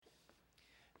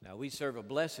Now, we serve a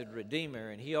blessed Redeemer,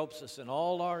 and He helps us in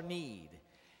all our need.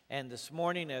 And this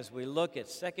morning, as we look at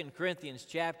 2 Corinthians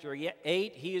chapter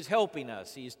 8, He is helping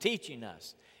us, He is teaching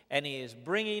us, and He is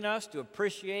bringing us to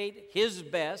appreciate His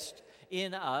best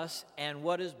in us and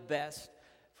what is best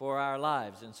for our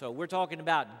lives. And so we're talking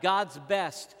about God's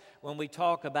best when we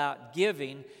talk about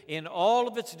giving in all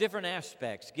of its different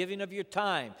aspects, giving of your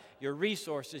time, your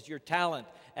resources, your talent,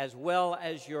 as well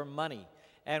as your money.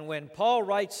 And when Paul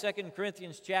writes 2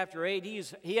 Corinthians chapter 8,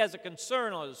 he has a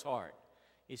concern on his heart.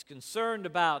 He's concerned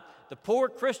about the poor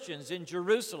Christians in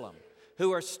Jerusalem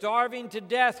who are starving to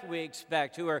death, we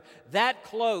expect, who are that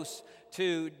close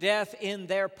to death in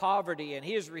their poverty. And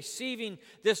he is receiving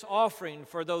this offering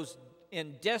for those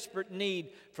in desperate need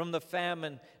from the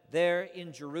famine there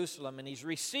in Jerusalem. And he's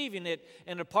receiving it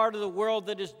in a part of the world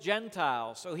that is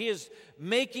Gentile. So he is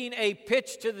making a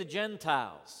pitch to the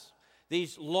Gentiles,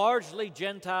 these largely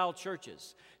Gentile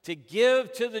churches, to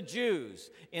give to the Jews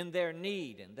in their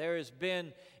need. And there has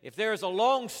been, if there is a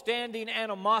long-standing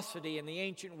animosity in the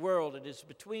ancient world, it is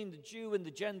between the Jew and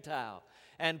the Gentile.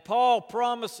 And Paul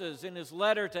promises in his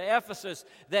letter to Ephesus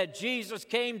that Jesus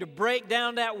came to break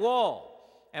down that wall.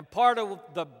 And part of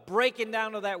the breaking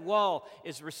down of that wall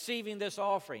is receiving this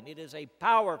offering. It is a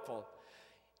powerful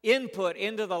input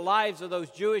into the lives of those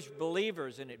Jewish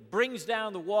believers, and it brings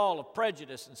down the wall of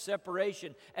prejudice and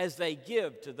separation as they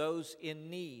give to those in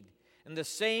need. And the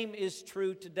same is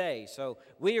true today. So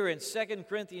we are in 2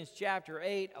 Corinthians chapter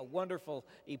 8, a wonderful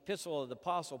epistle of the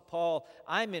Apostle Paul.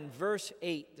 I'm in verse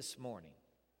 8 this morning,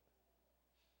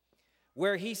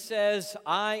 where he says,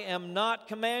 I am not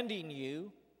commanding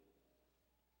you,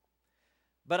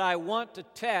 but I want to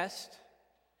test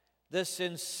the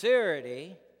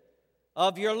sincerity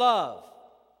of your love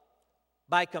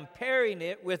by comparing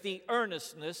it with the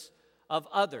earnestness of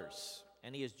others.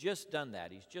 And he has just done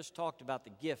that. He's just talked about the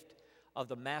gift of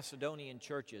the Macedonian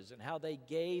churches and how they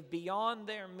gave beyond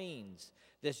their means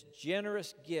this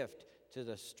generous gift to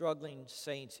the struggling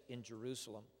saints in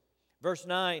Jerusalem. Verse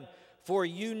 9, for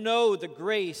you know the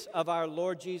grace of our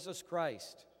Lord Jesus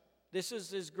Christ. This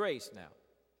is his grace now.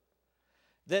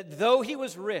 That though he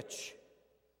was rich,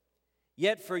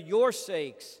 yet for your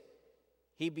sakes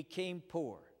he became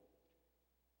poor,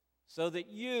 so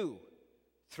that you,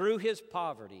 through his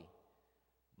poverty,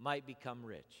 might become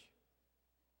rich.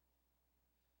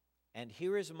 And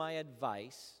here is my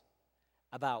advice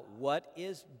about what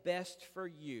is best for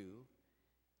you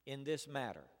in this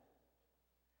matter.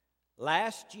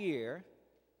 Last year,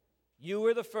 you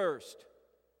were the first,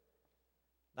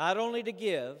 not only to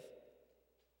give,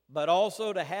 but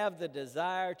also to have the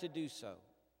desire to do so.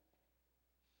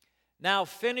 Now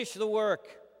finish the work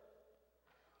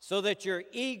so that your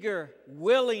eager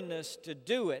willingness to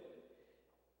do it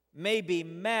may be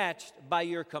matched by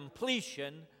your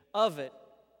completion of it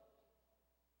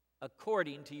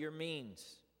according to your means.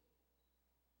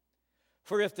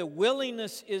 For if the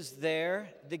willingness is there,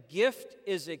 the gift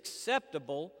is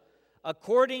acceptable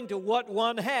according to what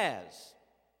one has,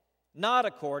 not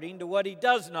according to what he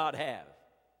does not have.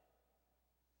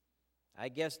 I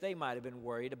guess they might have been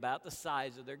worried about the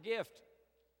size of their gift,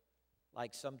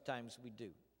 like sometimes we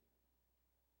do.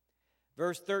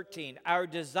 Verse 13, our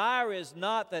desire is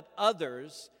not that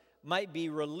others might be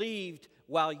relieved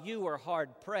while you are hard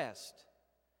pressed,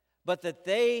 but that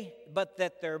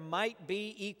there might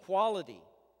be equality.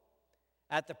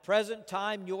 At the present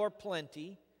time, your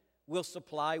plenty will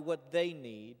supply what they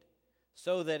need,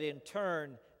 so that in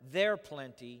turn their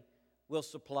plenty will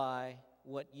supply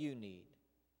what you need.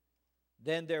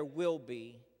 Then there will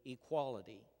be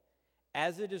equality.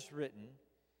 As it is written,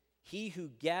 he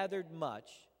who gathered much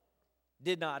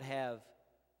did not have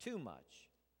too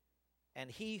much, and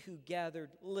he who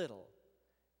gathered little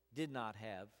did not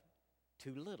have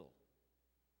too little.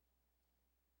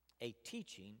 A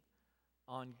teaching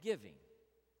on giving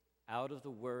out of the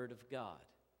Word of God.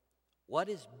 What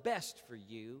is best for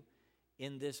you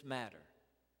in this matter?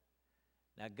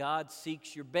 Now, God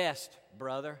seeks your best,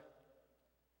 brother,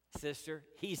 sister.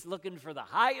 He's looking for the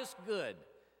highest good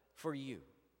for you.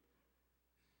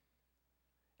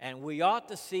 And we ought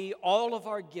to see all of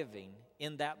our giving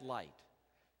in that light,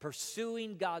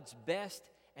 pursuing God's best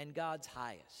and God's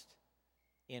highest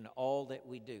in all that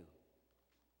we do.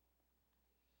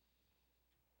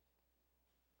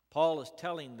 Paul is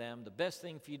telling them the best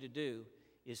thing for you to do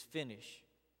is finish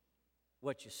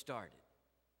what you started.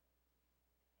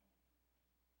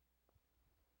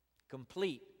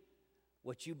 Complete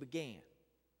what you began.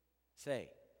 Say,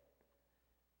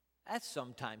 that's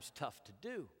sometimes tough to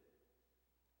do.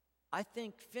 I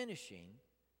think finishing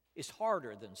is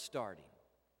harder than starting.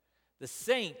 The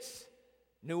saints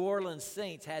New Orleans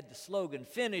Saints had the slogan,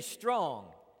 "Finish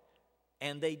strong,"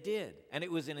 and they did. And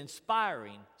it was an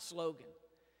inspiring slogan.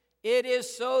 It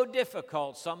is so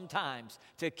difficult sometimes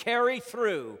to carry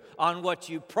through on what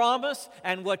you promise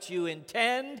and what you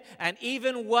intend and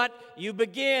even what you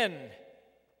begin.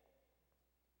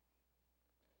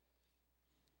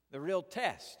 The real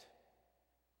test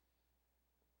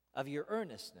of your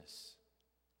earnestness,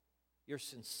 your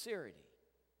sincerity,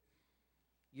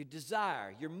 your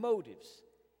desire, your motives,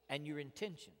 and your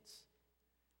intentions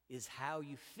is how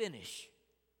you finish.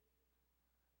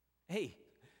 Hey,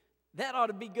 that ought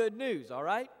to be good news, all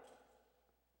right?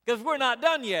 Because we're not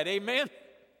done yet, amen?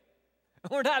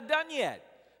 We're not done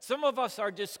yet. Some of us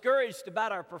are discouraged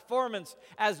about our performance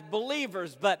as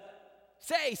believers, but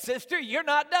say, sister, you're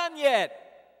not done yet.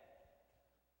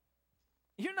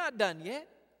 You're not done yet.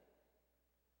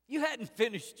 You hadn't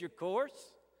finished your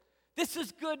course. This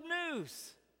is good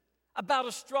news about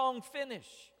a strong finish.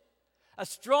 A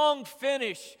strong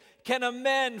finish can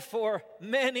amend for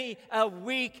many a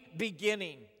weak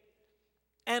beginning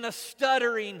and a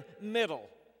stuttering middle.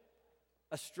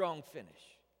 A strong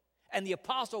finish. And the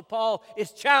Apostle Paul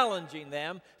is challenging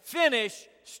them, finish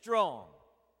strong.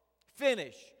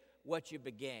 Finish what you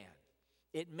began.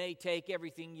 It may take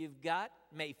everything you've got,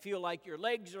 may feel like your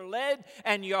legs are lead,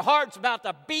 and your heart's about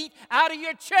to beat out of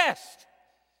your chest.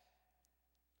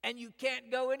 And you can't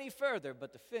go any further,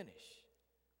 but the finish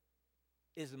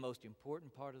is the most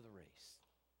important part of the race.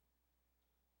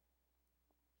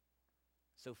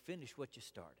 So finish what you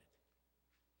started.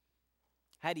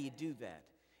 How do you do that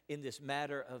in this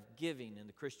matter of giving in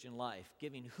the Christian life,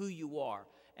 giving who you are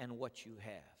and what you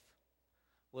have?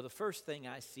 Well, the first thing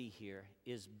I see here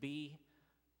is be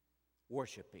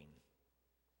worshiping.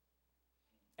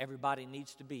 Everybody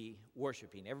needs to be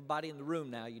worshiping. Everybody in the room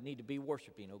now, you need to be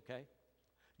worshiping, okay?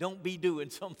 Don't be doing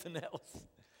something else.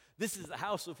 This is the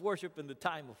house of worship and the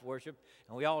time of worship,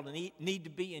 and we all need to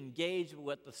be engaged with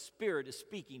what the Spirit is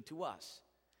speaking to us.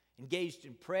 Engaged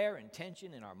in prayer,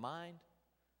 intention in our mind.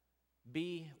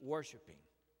 Be worshiping.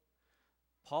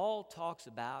 Paul talks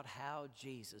about how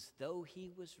Jesus, though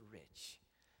he was rich,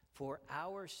 for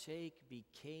our sake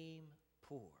became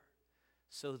poor,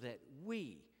 so that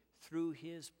we, through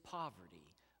his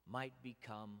poverty, might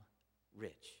become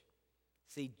rich.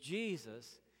 See,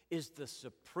 Jesus is the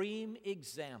supreme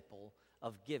example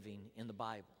of giving in the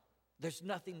Bible. There's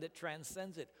nothing that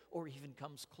transcends it or even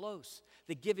comes close.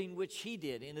 The giving which he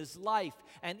did in his life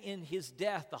and in his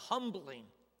death, the humbling,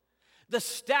 the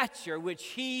stature which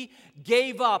he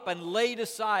gave up and laid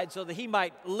aside so that he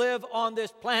might live on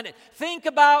this planet. Think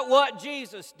about what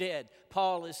Jesus did,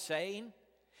 Paul is saying.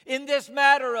 In this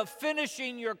matter of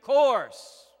finishing your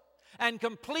course and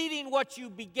completing what you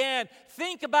began,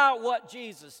 think about what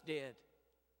Jesus did.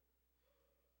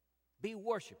 Be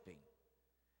worshiping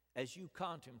as you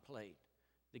contemplate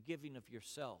the giving of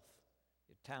yourself,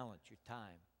 your talent, your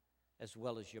time, as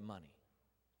well as your money.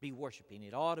 Be worshiping.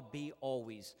 It ought to be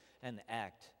always an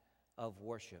act of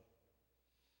worship.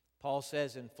 Paul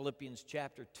says in Philippians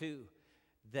chapter 2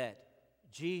 that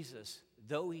Jesus,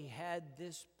 though he had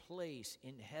this place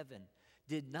in heaven,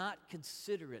 did not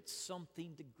consider it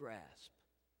something to grasp,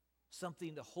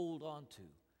 something to hold on to,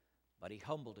 but he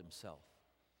humbled himself,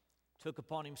 took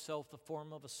upon himself the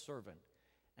form of a servant,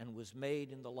 and was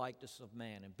made in the likeness of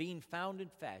man. And being found in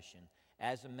fashion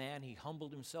as a man, he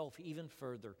humbled himself even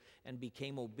further and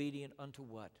became obedient unto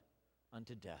what?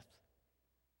 Unto death.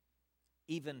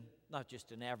 Even not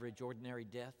just an average, ordinary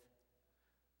death,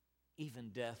 even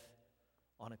death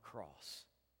on a cross.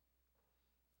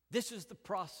 This is the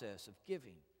process of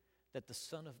giving that the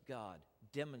Son of God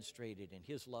demonstrated in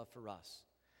his love for us.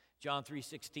 John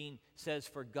 3:16 says,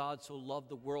 "For God so loved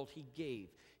the world, he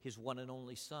gave his one and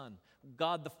only Son."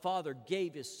 God the Father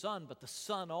gave his Son, but the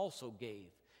Son also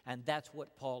gave. And that's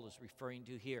what Paul is referring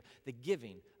to here, the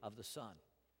giving of the Son.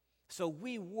 So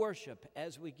we worship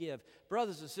as we give.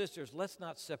 Brothers and sisters, let's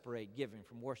not separate giving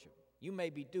from worship. You may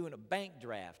be doing a bank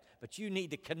draft, but you need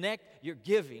to connect your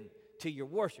giving to your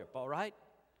worship, all right?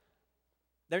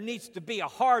 There needs to be a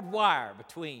hard wire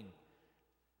between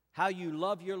how you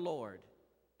love your Lord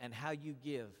and how you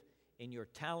give in your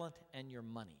talent and your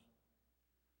money.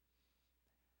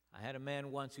 I had a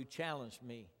man once who challenged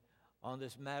me on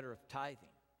this matter of tithing.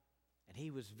 And he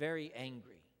was very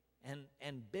angry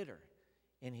and bitter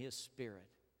in his spirit.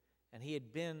 And he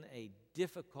had been a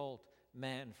difficult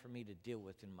man for me to deal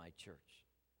with in my church.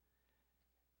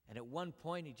 And at one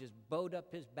point he just bowed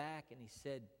up his back and he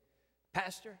said,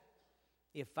 "Pastor,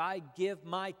 if I give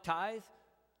my tithe,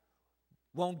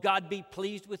 won't God be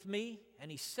pleased with me?" And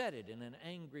he said it in an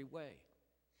angry way.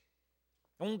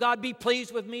 "Won't God be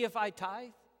pleased with me if I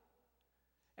tithe?"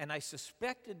 And I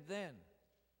suspected then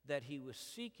that he was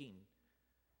seeking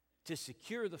to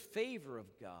secure the favor of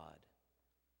God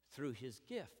through his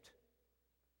gift,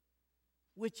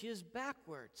 which is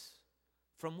backwards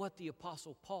from what the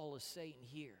Apostle Paul is saying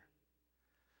here.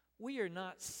 We are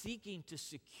not seeking to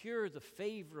secure the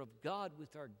favor of God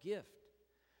with our gift.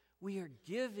 We are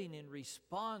giving in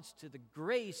response to the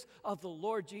grace of the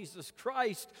Lord Jesus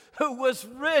Christ, who was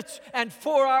rich and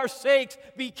for our sakes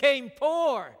became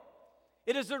poor.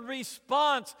 It is a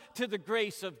response to the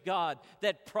grace of God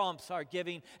that prompts our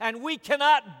giving. And we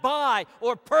cannot buy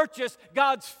or purchase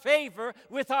God's favor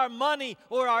with our money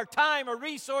or our time or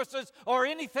resources or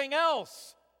anything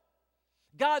else.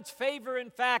 God's favor, in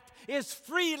fact, is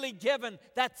freely given.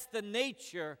 That's the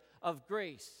nature of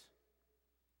grace.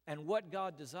 And what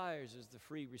God desires is the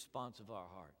free response of our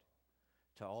heart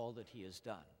to all that he has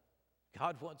done.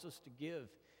 God wants us to give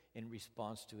in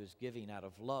response to his giving out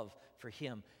of love for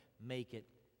him. Make it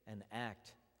an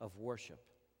act of worship.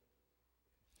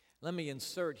 Let me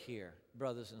insert here,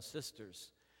 brothers and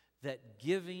sisters, that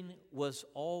giving was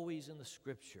always in the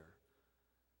Scripture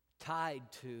tied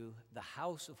to the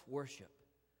house of worship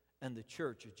and the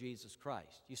church of Jesus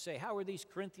Christ. You say, how are these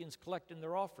Corinthians collecting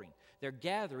their offering? They're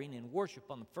gathering in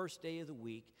worship on the first day of the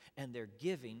week, and they're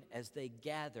giving as they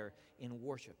gather in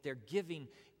worship. They're giving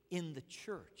in the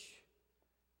church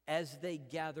as they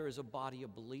gather as a body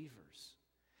of believers.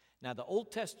 Now, the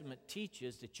Old Testament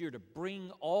teaches that you're to bring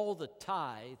all the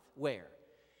tithe, where?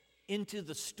 Into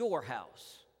the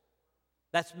storehouse.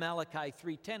 That's Malachi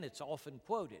 3:10. It's often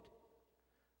quoted.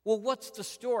 Well, what's the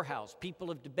storehouse? People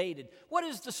have debated. What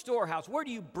is the storehouse? Where do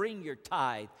you bring your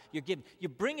tithe? You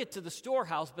bring it to the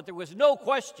storehouse, but there was no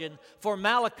question for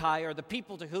Malachi or the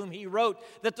people to whom he wrote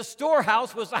that the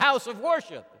storehouse was the house of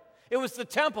worship. It was the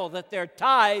temple that their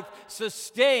tithe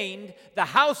sustained, the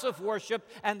house of worship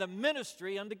and the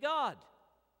ministry unto God.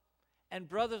 And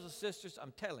brothers and sisters,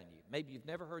 I'm telling you, maybe you've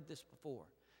never heard this before,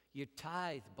 your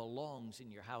tithe belongs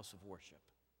in your house of worship,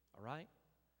 all right?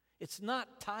 It's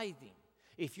not tithing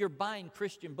if you're buying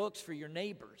Christian books for your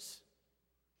neighbors.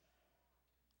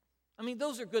 I mean,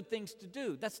 those are good things to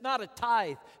do. That's not a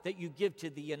tithe that you give to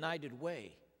the United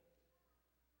Way.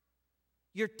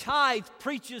 Your tithe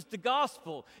preaches the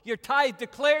gospel. Your tithe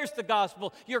declares the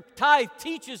gospel. Your tithe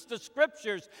teaches the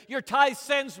scriptures. Your tithe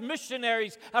sends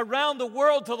missionaries around the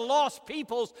world to the lost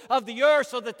peoples of the earth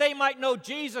so that they might know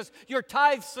Jesus. Your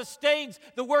tithe sustains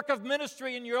the work of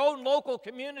ministry in your own local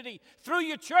community through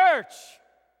your church.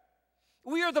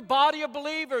 We are the body of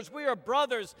believers. We are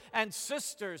brothers and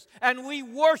sisters, and we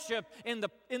worship in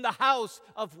the house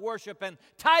of worship, and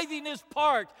tithing is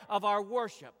part of our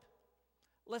worship.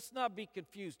 Let's not be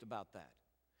confused about that.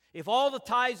 If all the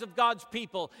tithes of God's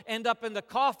people end up in the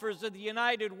coffers of the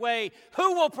United Way,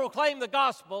 who will proclaim the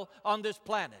gospel on this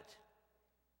planet?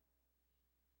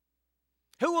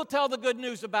 Who will tell the good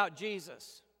news about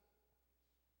Jesus?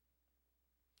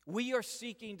 We are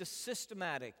seeking to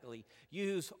systematically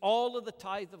use all of the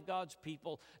tithe of God's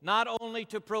people, not only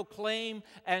to proclaim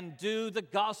and do the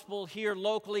gospel here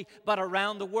locally, but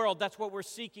around the world. That's what we're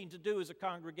seeking to do as a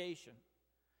congregation.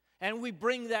 And we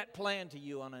bring that plan to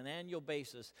you on an annual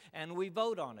basis, and we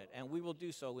vote on it, and we will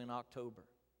do so in October.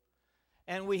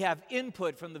 And we have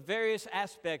input from the various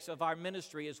aspects of our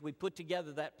ministry as we put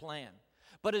together that plan.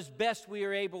 But as best we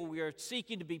are able, we are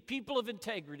seeking to be people of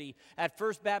integrity at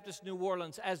First Baptist New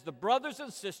Orleans as the brothers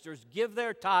and sisters give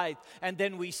their tithe, and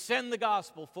then we send the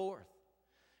gospel forth.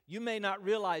 You may not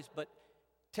realize, but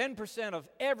 10% of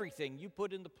everything you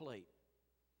put in the plate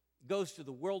goes to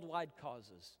the worldwide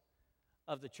causes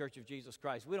of the Church of Jesus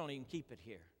Christ. We don't even keep it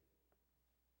here.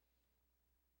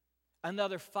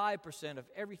 Another 5% of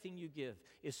everything you give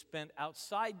is spent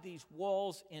outside these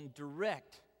walls in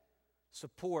direct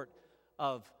support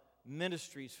of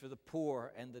ministries for the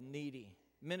poor and the needy,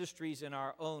 ministries in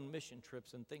our own mission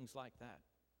trips and things like that.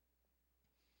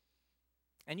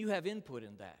 And you have input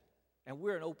in that, and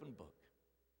we're an open book.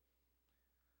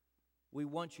 We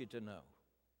want you to know,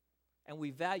 and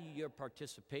we value your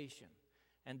participation.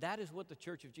 And that is what the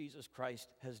Church of Jesus Christ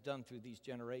has done through these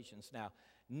generations. Now,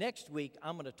 next week,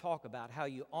 I'm going to talk about how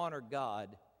you honor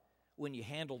God when you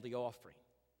handle the offering.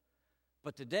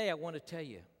 But today, I want to tell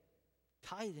you,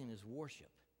 tithing is worship.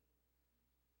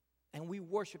 And we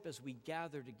worship as we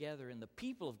gather together. And the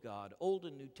people of God, Old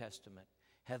and New Testament,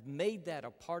 have made that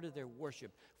a part of their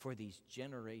worship for these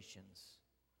generations.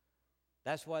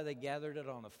 That's why they gathered it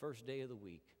on the first day of the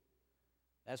week.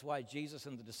 That's why Jesus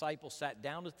and the disciples sat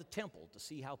down at the temple to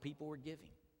see how people were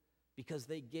giving, because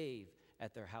they gave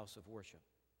at their house of worship.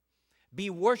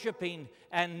 Be worshiping,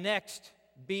 and next,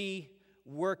 be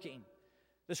working.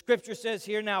 The scripture says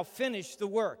here, now finish the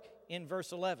work in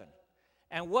verse 11.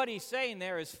 And what he's saying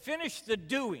there is finish the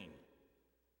doing,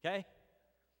 okay?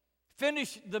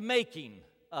 Finish the making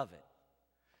of it.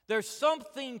 There's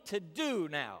something to do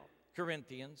now,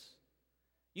 Corinthians.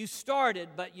 You started,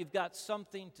 but you've got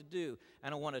something to do.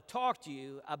 And I want to talk to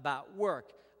you about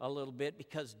work a little bit,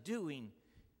 because doing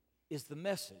is the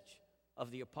message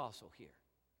of the apostle here.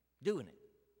 Doing it.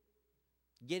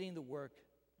 Getting the work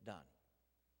done.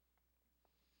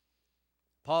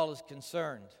 Paul is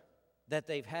concerned that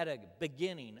they've had a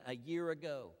beginning a year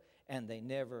ago and they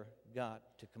never got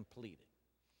to complete it.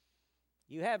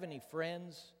 You have any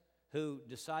friends who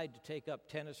decide to take up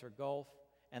tennis or golf,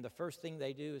 and the first thing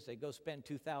they do is they go spend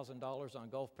 $2,000 on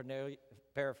golf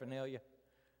paraphernalia?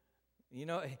 You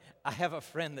know, I have a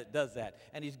friend that does that,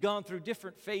 and he's gone through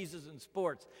different phases in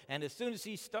sports, and as soon as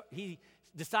he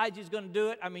decides he's going to do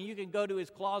it, I mean, you can go to his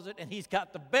closet, and he's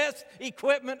got the best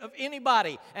equipment of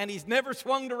anybody, and he's never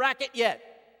swung the racket yet.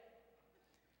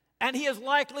 And he is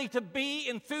likely to be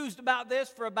enthused about this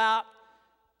for about,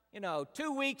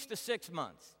 2 weeks to 6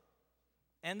 months.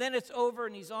 And then it's over,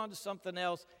 and he's on to something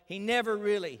else. He never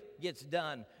really gets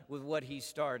done with what he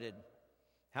started.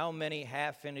 How many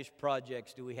half-finished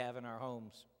projects do we have in our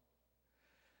homes?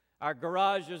 Our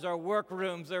garages, our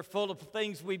workrooms, they're full of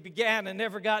things we began and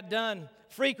never got done.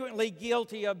 Frequently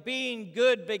guilty of being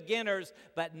good beginners,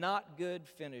 but not good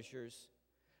finishers.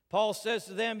 Paul says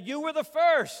to them, you were the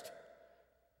first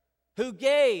who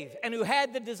gave and who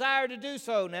had the desire to do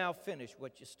so. Now finish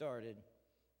what you started.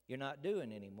 You're not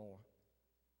doing anymore.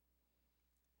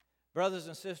 Brothers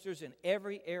and sisters, in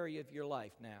every area of your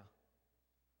life now,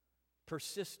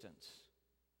 persistence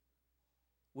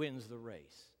wins the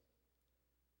race.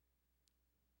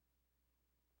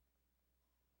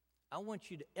 I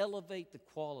want you to elevate the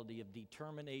quality of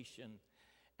determination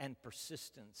and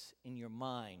persistence in your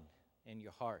mind and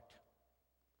your heart.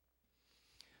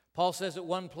 Paul says at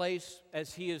one place,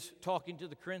 as he is talking to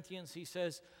the Corinthians, he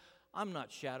says, I'm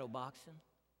not shadow boxing.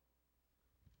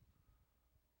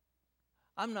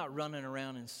 I'm not running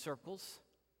around in circles.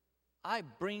 I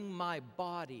bring my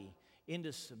body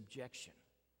into subjection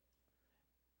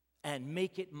and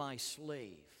make it my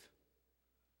slave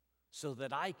so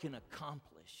that I can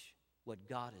accomplish what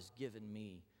God has given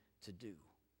me to do.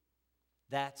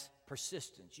 That's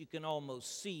persistence. You can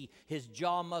almost see his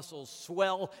jaw muscles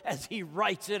swell as he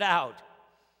writes it out.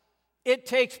 It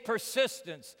takes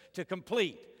persistence to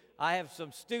complete. I have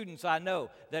some students I know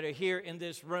that are here in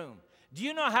this room. Do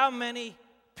you know how many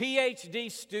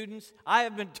PhD students, I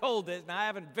have been told this and I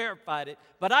haven't verified it,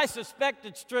 but I suspect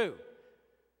it's true,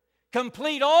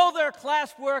 complete all their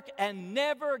classwork and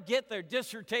never get their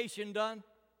dissertation done?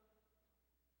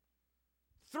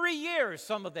 3 years,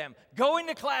 some of them, going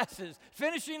to classes,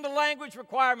 finishing the language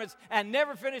requirements, and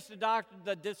never finish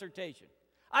the dissertation.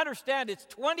 I understand it's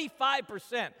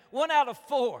 25%, 1 out of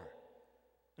 4,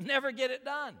 never get it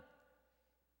done.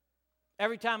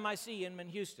 Every time I see him in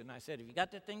Houston, I said, have you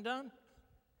got that thing done?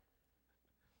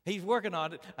 He's working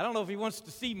on it. I don't know if he wants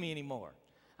to see me anymore.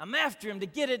 I'm after him to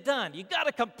get it done. You got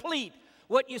to complete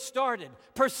what you started.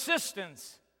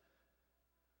 Persistence.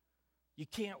 You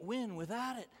can't win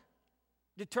without it.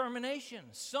 Determination.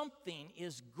 Something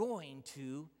is going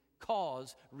to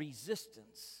cause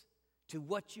resistance to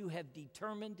what you have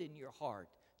determined in your heart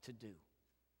to do.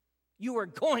 You are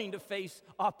going to face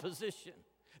opposition.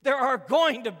 There are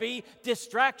going to be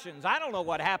distractions. I don't know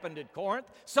what happened at Corinth.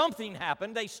 Something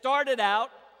happened. They started out.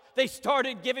 They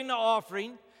started giving the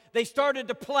offering. They started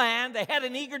to plan. They had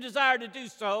an eager desire to do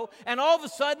so. And all of a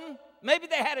sudden, maybe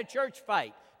they had a church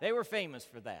fight. They were famous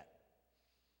for that.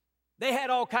 They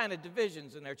had all kind of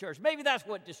divisions in their church. Maybe that's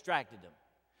what distracted them.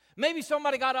 Maybe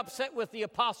somebody got upset with the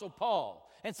Apostle Paul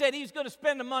and said he's going to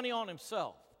spend the money on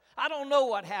himself. I don't know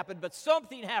what happened, but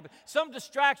something happened. Some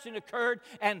distraction occurred,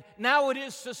 and now it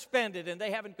is suspended, and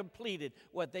they haven't completed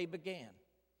what they began.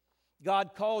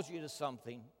 God calls you to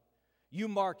something. You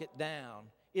mark it down.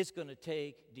 It's going to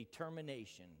take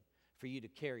determination for you to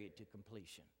carry it to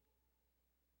completion.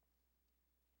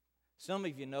 Some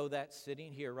of you know that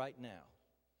sitting here right now.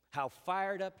 How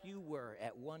fired up you were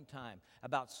at one time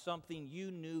about something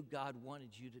you knew God wanted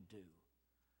you to do.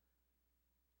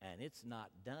 And it's not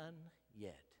done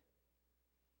yet.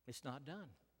 It's not done.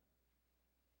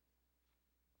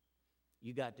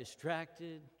 You got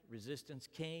distracted, resistance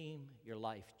came, your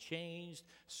life changed,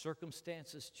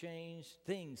 circumstances changed,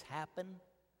 things happened,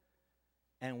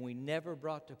 and we never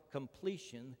brought to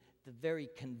completion the very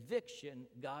conviction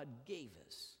God gave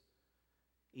us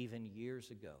even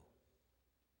years ago.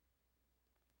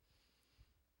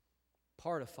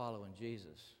 Part of following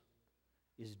Jesus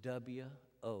is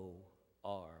WORK.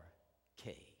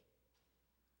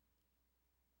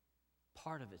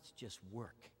 part of it's just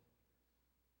work.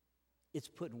 It's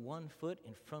putting one foot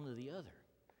in front of the other.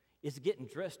 It's getting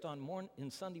dressed on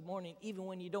Sunday morning even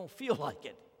when you don't feel like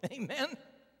it. Amen?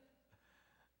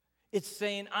 It's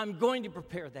saying, I'm going to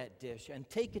prepare that dish and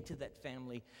take it to that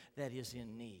family that is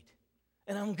in need.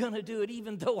 And I'm going to do it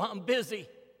even though I'm busy.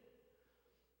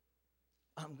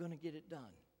 I'm going to get it done.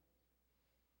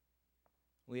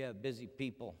 We have busy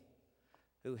people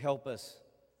who help us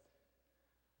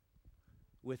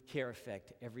with Care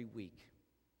Effect every week.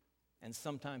 And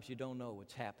sometimes you don't know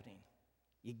what's happening.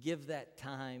 You give that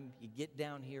time, you get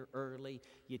down here early,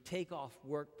 you take off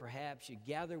work perhaps, you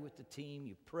gather with the team,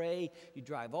 you pray, you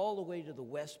drive all the way to the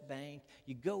West Bank,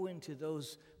 you go into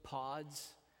those pods,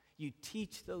 you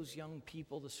teach those young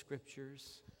people the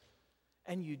scriptures,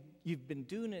 and you've been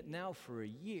doing it now for a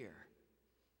year.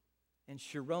 And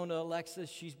Sharona Alexis,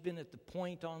 she's been at the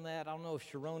point on that. I don't know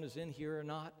if Sharona's in here or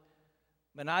not,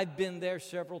 but I've been there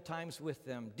several times with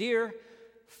them. Dear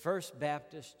First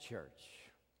Baptist Church,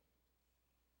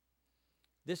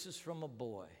 this is from a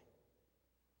boy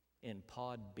in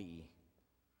Pod B.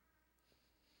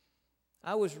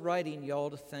 I was writing y'all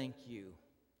to thank you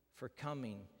for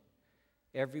coming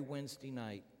every Wednesday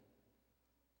night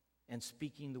and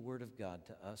speaking the Word of God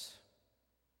to us.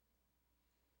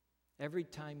 Every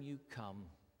time you come,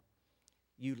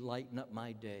 you lighten up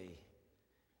my day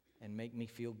and make me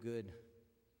feel good.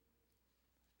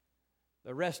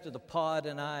 The rest of the pod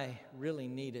and I really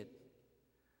need it.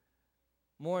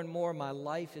 More and more, my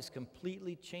life is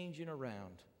completely changing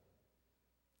around,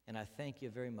 and I thank you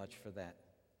very much for that.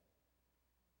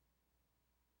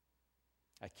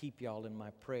 I keep y'all in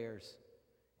my prayers,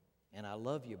 and I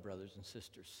love you, brothers and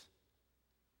sisters.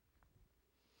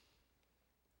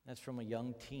 That's from a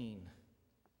young teen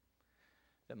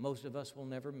that most of us will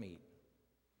never meet,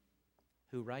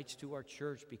 who writes to our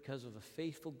church because of a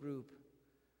faithful group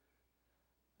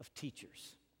of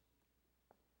teachers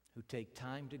who take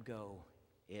time to go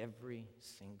every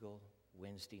single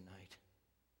Wednesday night.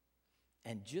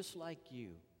 And just like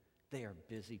you, they are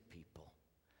busy people.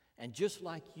 And just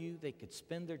like you, they could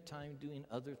spend their time doing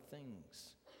other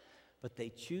things. But they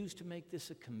choose to make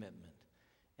this a commitment.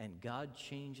 And God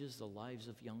changes the lives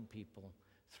of young people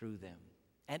through them.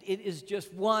 And it is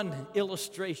just one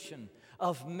illustration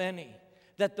of many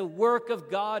that the work of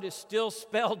God is still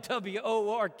spelled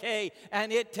W-O-R-K,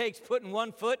 and it takes putting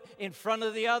one foot in front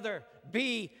of the other.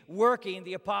 Be working,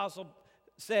 the apostle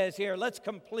says here. Let's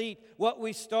complete what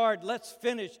we start. Let's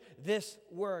finish this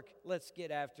work. Let's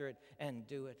get after it and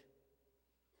do it.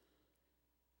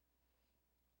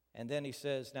 And then he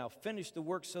says, now finish the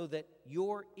work so that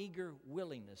your eager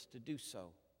willingness to do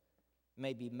so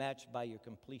may be matched by your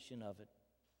completion of it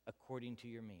according to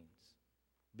your means.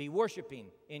 Be worshiping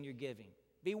in your giving.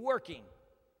 Be working.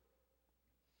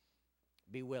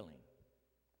 Be willing.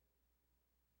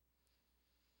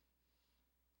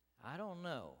 I don't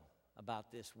know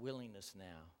about this willingness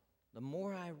now. The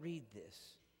more I read this,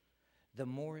 the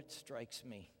more it strikes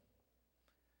me.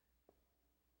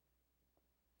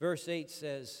 Verse 8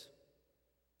 says,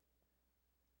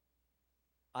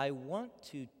 I want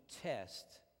to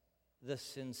test the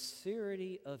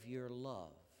sincerity of your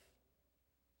love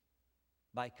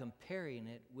by comparing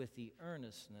it with the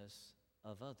earnestness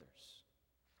of others.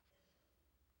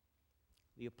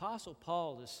 The Apostle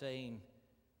Paul is saying,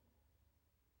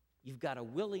 you've got a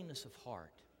willingness of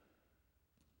heart.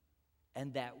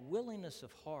 And that willingness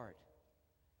of heart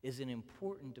is an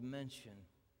important dimension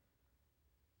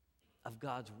of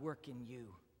God's work in you.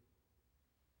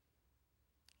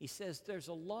 He says there's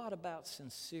a lot about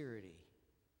sincerity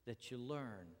that you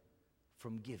learn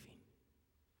from giving.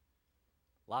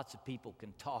 Lots of people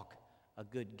can talk a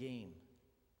good game,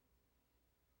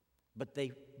 but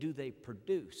do they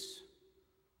produce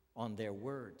on their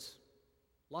words?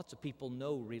 Lots of people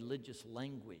know religious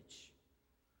language,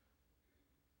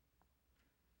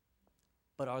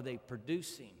 but are they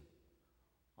producing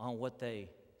on what they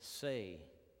say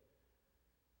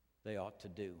they ought to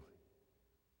do?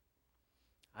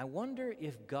 I wonder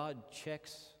if God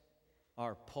checks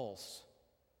our pulse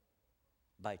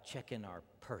by checking our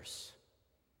purse.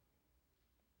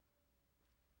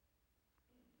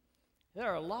 There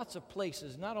are lots of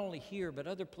places, not only here, but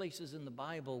other places in the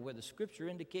Bible where the Scripture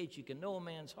indicates you can know a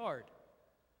man's heart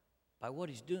by what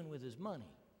he's doing with his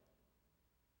money.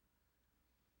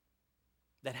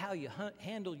 That how you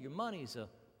handle your money is a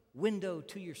window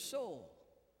to your soul.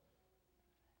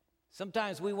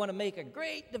 Sometimes we want to make a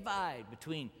great divide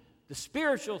between the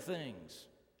spiritual things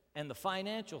and the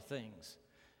financial things.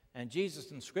 And Jesus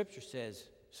in Scripture says,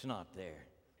 it's not there.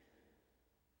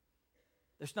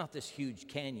 There's not this huge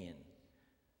canyon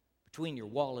between your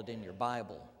wallet and your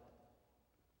Bible.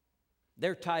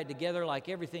 They're tied together like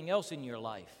everything else in your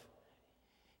life.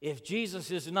 If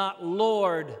Jesus is not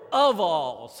Lord of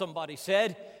all, somebody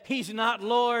said, He's not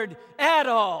Lord at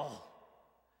all.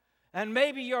 And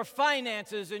maybe your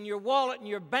finances and your wallet and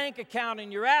your bank account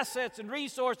and your assets and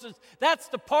resources, that's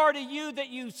the part of you that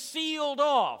you sealed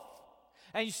off.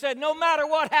 And you said, no matter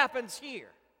what happens here,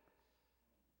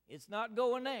 it's not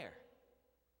going there.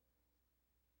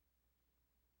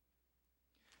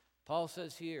 Paul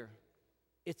says here,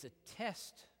 it's a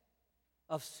test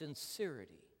of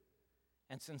sincerity.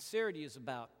 And sincerity is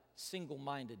about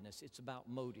single-mindedness. It's about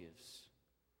motives.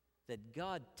 That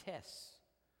God tests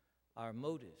our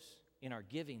motives in our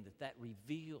giving, that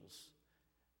reveals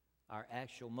our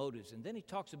actual motives. And then he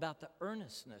talks about the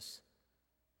earnestness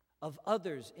of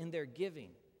others in their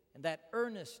giving. And that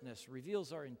earnestness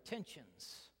reveals our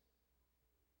intentions.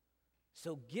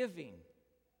 So giving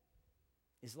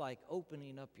is like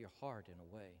opening up your heart in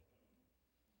a way.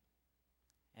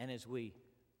 And as we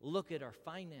look at our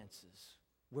finances,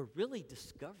 we're really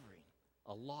discovering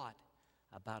a lot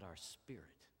about our spirit,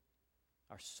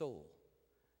 our soul,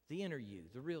 the inner you,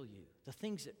 the real you, the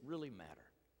things that really matter,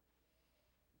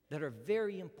 that are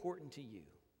very important to you.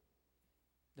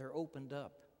 They're opened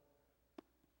up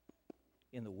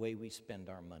in the way we spend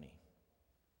our money.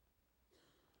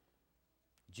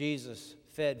 Jesus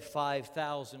fed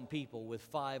 5,000 people with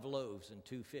 5 loaves and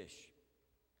 2 fish.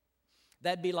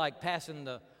 That'd be like passing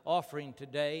the offering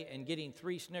today and getting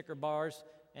 3 Snicker bars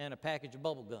and a package of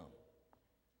bubble gum.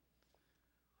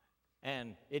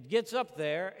 And it gets up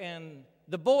there, and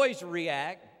the boys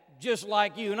react just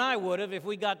like you and I would have if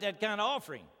we got that kind of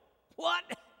offering. What?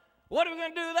 What are we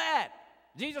going to do with that?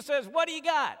 Jesus says, what do you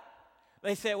got?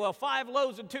 They say, well, 5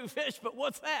 loaves and 2 fish, but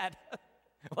what's that?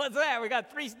 What's that? We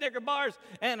got 3 Snicker bars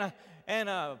and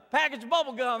a package of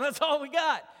bubble gum. That's all we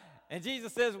got. And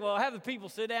Jesus says, well, have the people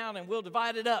sit down and we'll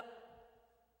divide it up.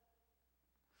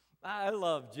 I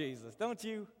love Jesus, don't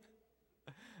you?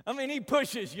 I mean, he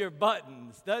pushes your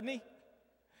buttons, doesn't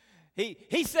he?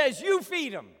 He says, you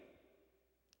feed them.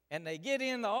 And they get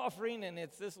in the offering, and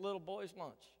it's this little boy's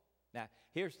lunch. Now,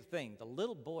 here's the thing. The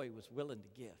little boy was willing to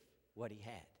give what he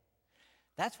had.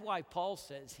 That's why Paul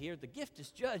says here, the gift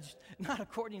is judged not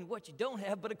according to what you don't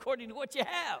have, but according to what you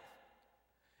have.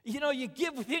 You know, you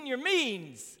give within your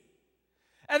means.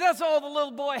 And that's all the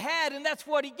little boy had, and that's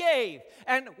what he gave.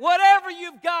 And whatever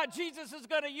you've got, Jesus is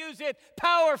going to use it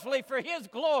powerfully for his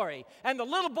glory. And the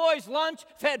little boy's lunch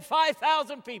fed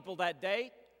 5,000 people that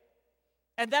day.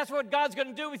 And that's what God's going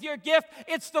to do with your gift.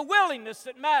 It's the willingness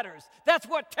that matters. That's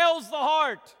what tells the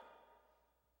heart.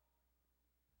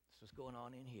 That's what's going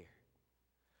on in here.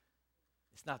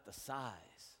 It's not the size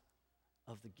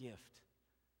of the gift,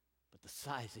 but the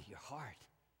size of your heart.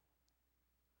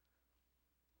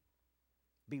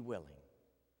 Be willing.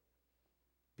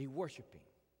 Be worshiping.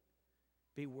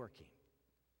 Be working.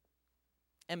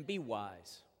 And be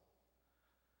wise.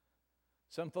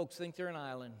 Some folks think they're an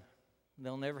island.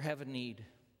 They'll never have a need.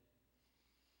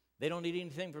 They don't need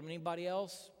anything from anybody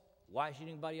else. Why should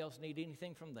anybody else need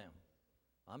anything from them?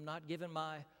 I'm not giving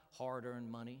my hard-earned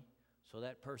money so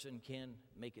that person can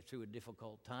make it through a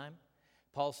difficult time.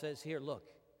 Paul says here, look,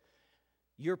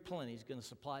 your plenty is going to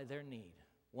supply their need.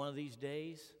 One of these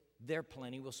days, their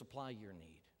plenty will supply your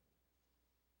need.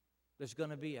 There's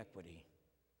going to be equity.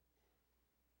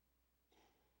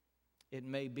 It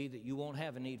may be that you won't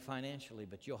have a need financially,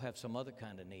 but you'll have some other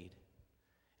kind of need.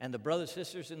 And the brothers and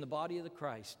sisters in the body of the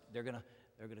Christ, they're going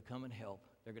to come and help.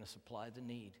 They're going to supply the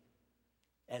need.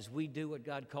 As we do what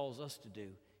God calls us to do,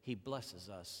 He blesses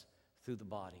us through the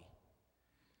body.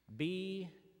 Be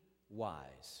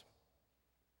wise.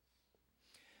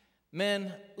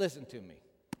 Men, listen to me.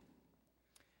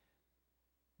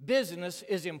 Business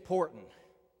is important.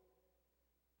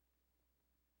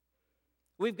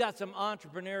 We've got some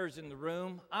entrepreneurs in the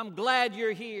room. I'm glad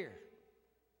you're here.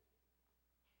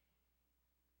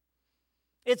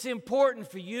 It's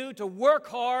important for you to work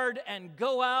hard and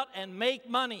go out and make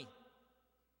money.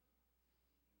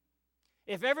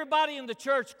 If everybody in the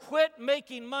church quit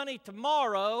making money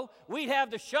tomorrow, we'd have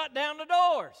to shut down the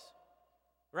doors,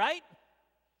 right?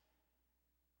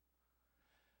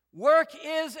 Work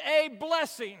is a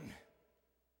blessing.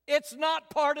 It's not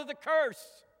part of the curse.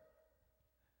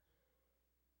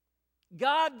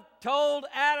 God told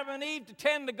Adam and Eve to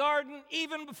tend the garden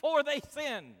even before they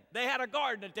sinned. They had a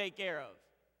garden to take care of.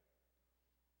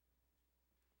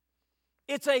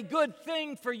 It's a good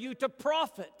thing for you to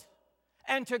profit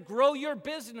and to grow your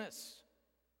business.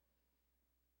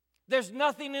 There's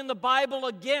nothing in the Bible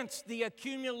against the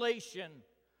accumulation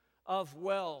of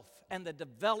wealth and the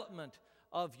development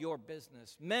of your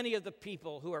business. Many of the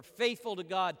people who are faithful to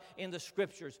God in the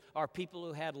Scriptures are people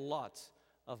who had lots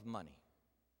of money.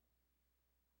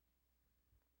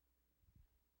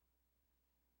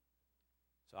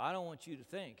 So I don't want you to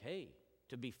think, hey,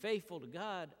 to be faithful to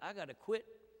God, I got to quit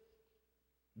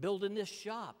building this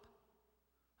shop.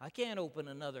 I can't open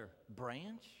another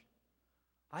branch.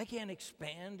 I can't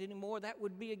expand anymore. That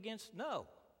would be against, no.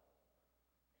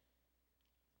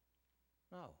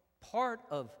 Part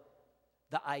of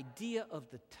the idea of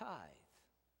the tithe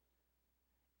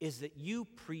is that you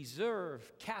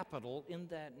preserve capital in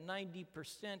that 90%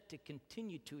 to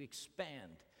continue to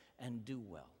expand and do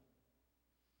well.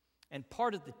 And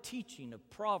part of the teaching of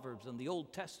Proverbs in the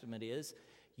Old Testament is,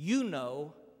 you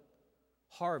know,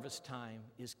 harvest time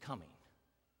is coming.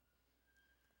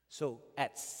 So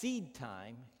at seed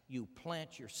time, you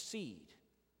plant your seed.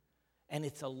 And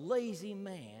it's a lazy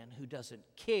man who doesn't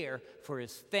care for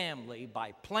his family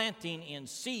by planting in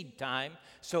seed time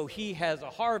so he has a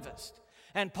harvest.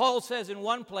 And Paul says in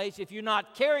one place, if you're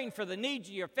not caring for the needs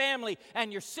of your family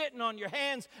and you're sitting on your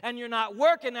hands and you're not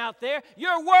working out there,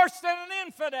 you're worse than an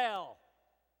infidel.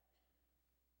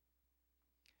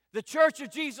 The Church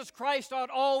of Jesus Christ ought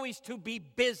always to be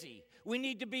busy. We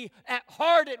need to be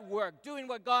hard at work, doing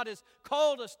what God has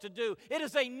called us to do. It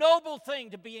is a noble thing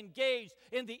to be engaged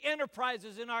in the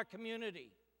enterprises in our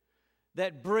community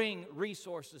that bring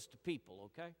resources to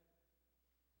people, okay?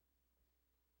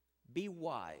 Be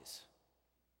wise.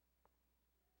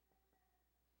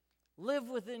 Live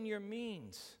within your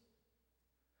means.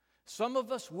 Some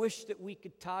of us wish that we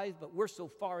could tithe, but we're so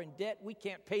far in debt we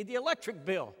can't pay the electric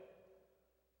bill.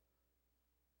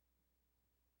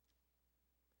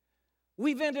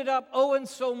 We've ended up owing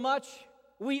so much,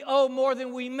 we owe more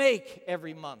than we make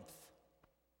every month.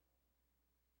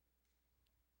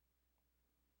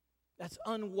 That's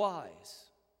unwise.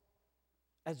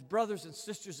 As brothers and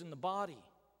sisters in the body,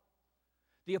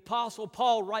 the Apostle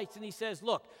Paul writes and he says,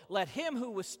 look, let him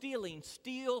who was stealing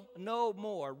steal no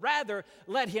more. Rather,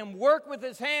 let him work with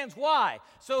his hands. Why?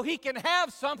 So he can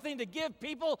have something to give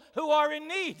people who are in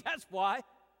need. That's why.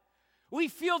 We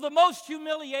feel the most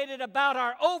humiliated about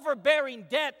our overbearing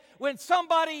debt when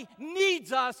somebody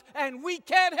needs us and we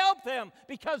can't help them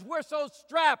because we're so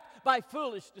strapped by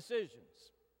foolish decisions.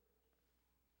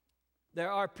 There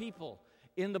are people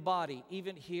in the body,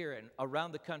 even here and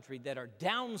around the country, that are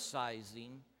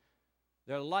downsizing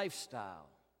their lifestyle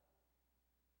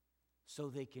so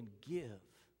they can give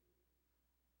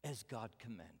as God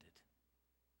commanded.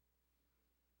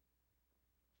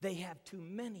 They have too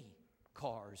many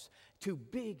cars, too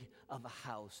big of a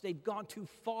house. They've gone too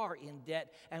far in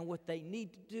debt, and what they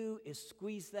need to do is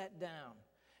squeeze that down,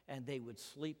 and they would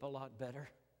sleep a lot better.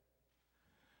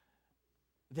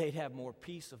 They'd have more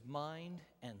peace of mind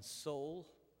and soul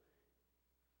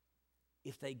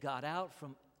if they got out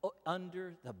from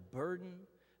under the burden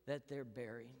that they're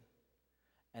bearing.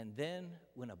 And then,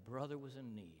 when a brother was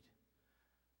in need,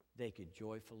 they could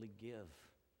joyfully give.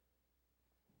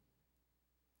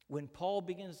 When Paul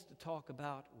begins to talk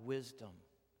about wisdom,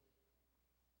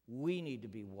 we need to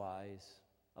be wise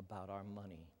about our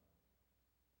money.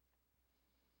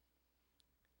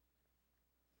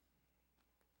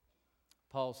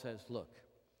 Paul says, look,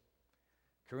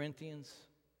 Corinthians,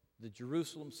 the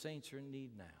Jerusalem saints are in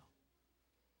need now.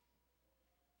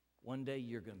 One day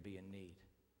you're going to be in need,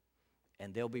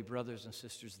 and there'll be brothers and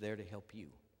sisters there to help you.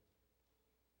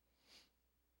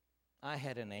 I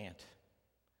had an aunt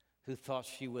who thought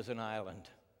she was an island.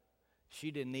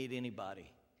 She didn't need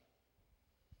anybody.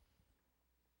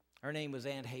 Her name was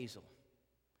Aunt Hazel.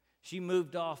 She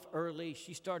moved off early.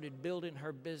 She started building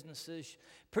her businesses.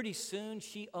 Pretty soon,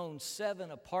 she owned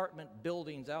 7 apartment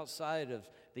buildings outside of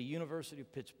the University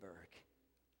of Pittsburgh.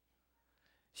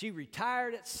 She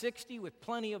retired at 60 with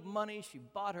plenty of money. She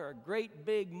bought her a great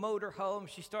big motor home.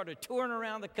 She started touring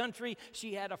around the country.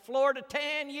 She had a Florida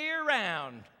tan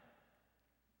year-round.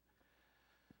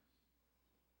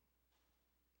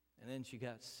 And then she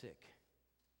got sick.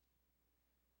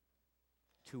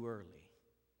 Too early.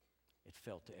 It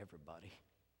felt to everybody.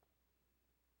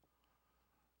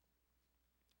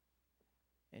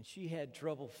 And she had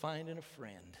trouble finding a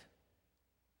friend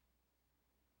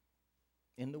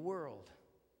in the world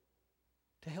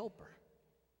to help her.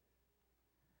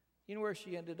 You know where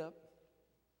she ended up?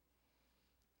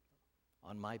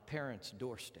 On my parents'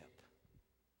 doorstep.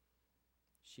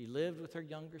 She lived with her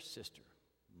younger sister,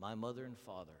 my mother and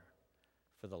father,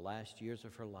 for the last years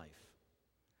of her life.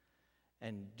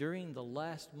 And during the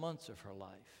last months of her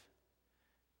life,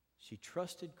 she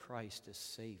trusted Christ as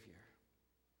Savior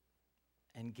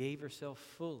and gave herself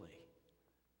fully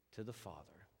to the Father.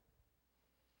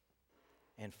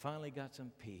 and finally got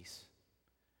some peace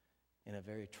in a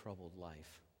very troubled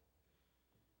life.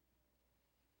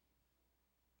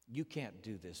 You can't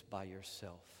do this by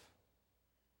yourself.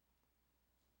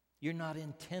 You're not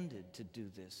intended to do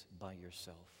this by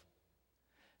yourself.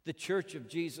 The Church of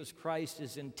Jesus Christ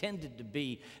is intended to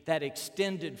be that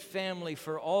extended family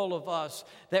for all of us,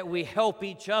 that we help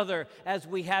each other as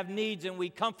we have needs and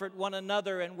we comfort one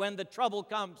another. And when the trouble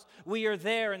comes, we are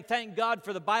there. And thank God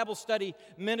for the Bible study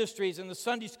ministries and the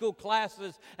Sunday school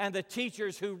classes and the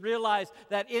teachers who realize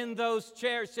that in those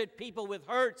chairs sit people with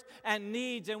hurts and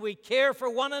needs, and we care for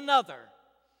one another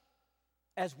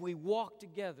as we walk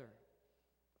together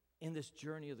in this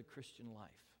journey of the Christian life.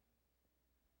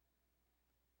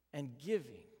 And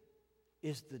giving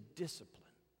is the discipline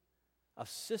of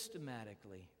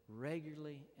systematically,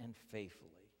 regularly, and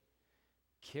faithfully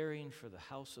caring for the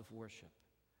house of worship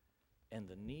and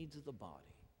the needs of the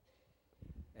body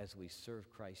as we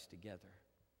serve Christ together.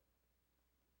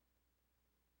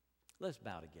 Let's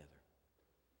bow together.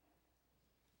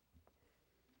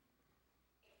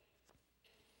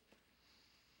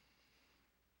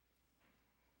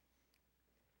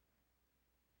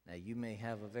 Now, you may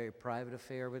have a very private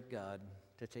affair with God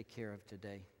to take care of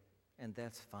today, and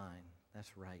that's fine.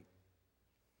 That's right.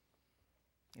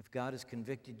 If God has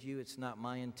convicted you, it's not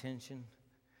my intention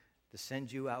to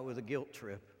send you out with a guilt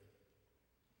trip.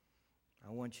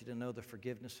 I want you to know the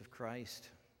forgiveness of Christ,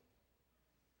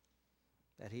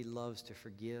 that He loves to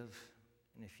forgive.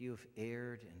 And if you have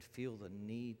erred and feel the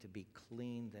need to be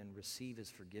clean, then receive His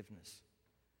forgiveness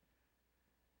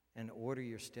and order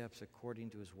your steps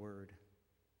according to His word.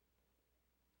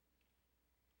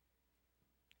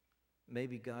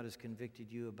 Maybe God has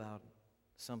convicted you about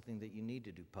something that you need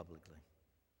to do publicly.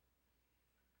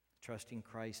 Trusting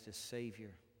Christ as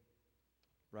Savior,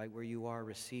 right where you are,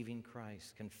 receiving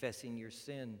Christ, confessing your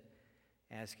sin,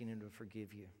 asking Him to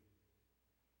forgive you,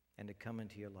 and to come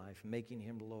into your life, making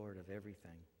Him Lord of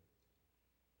everything.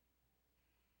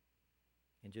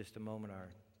 In just a moment, our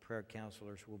prayer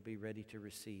counselors will be ready to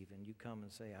receive, and you come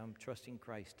and say, I'm trusting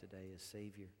Christ today as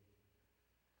Savior.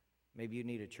 Maybe you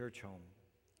need a church home.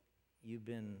 You've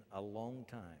been a long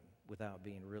time without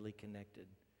being really connected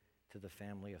to the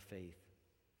family of faith,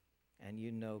 and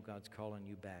you know God's calling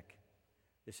you back.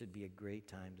 This would be a great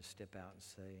time to step out and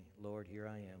say, Lord, here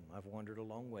I am. I've wandered a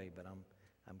long way, but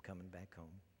I'm coming back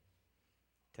home.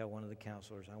 Tell one of the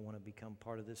counselors, I want to become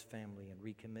part of this family and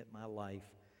recommit my life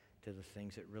to the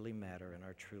things that really matter and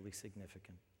are truly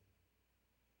significant.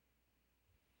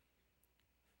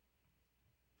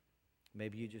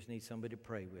 Maybe you just need somebody to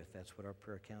pray with. That's what our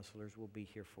prayer counselors will be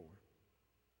here for.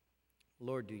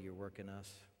 Lord, do your work in us.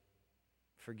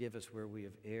 Forgive us where we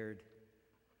have erred,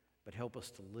 but help us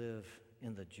to live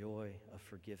in the joy of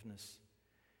forgiveness.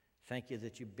 Thank you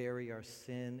that you bury our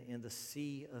sin in the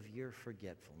sea of your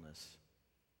forgetfulness.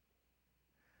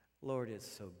 Lord, it's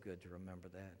so good to remember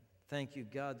that. Thank you,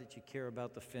 God, that you care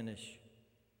about the finish.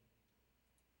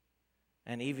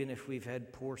 And even if we've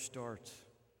had poor starts,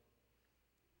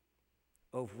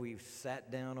 if we've sat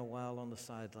down a while on the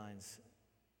sidelines,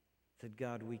 that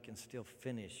God, we can still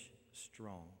finish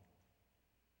strong.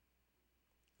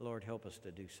 Lord, help us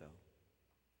to do so.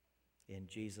 In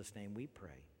Jesus' name we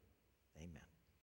pray. Amen.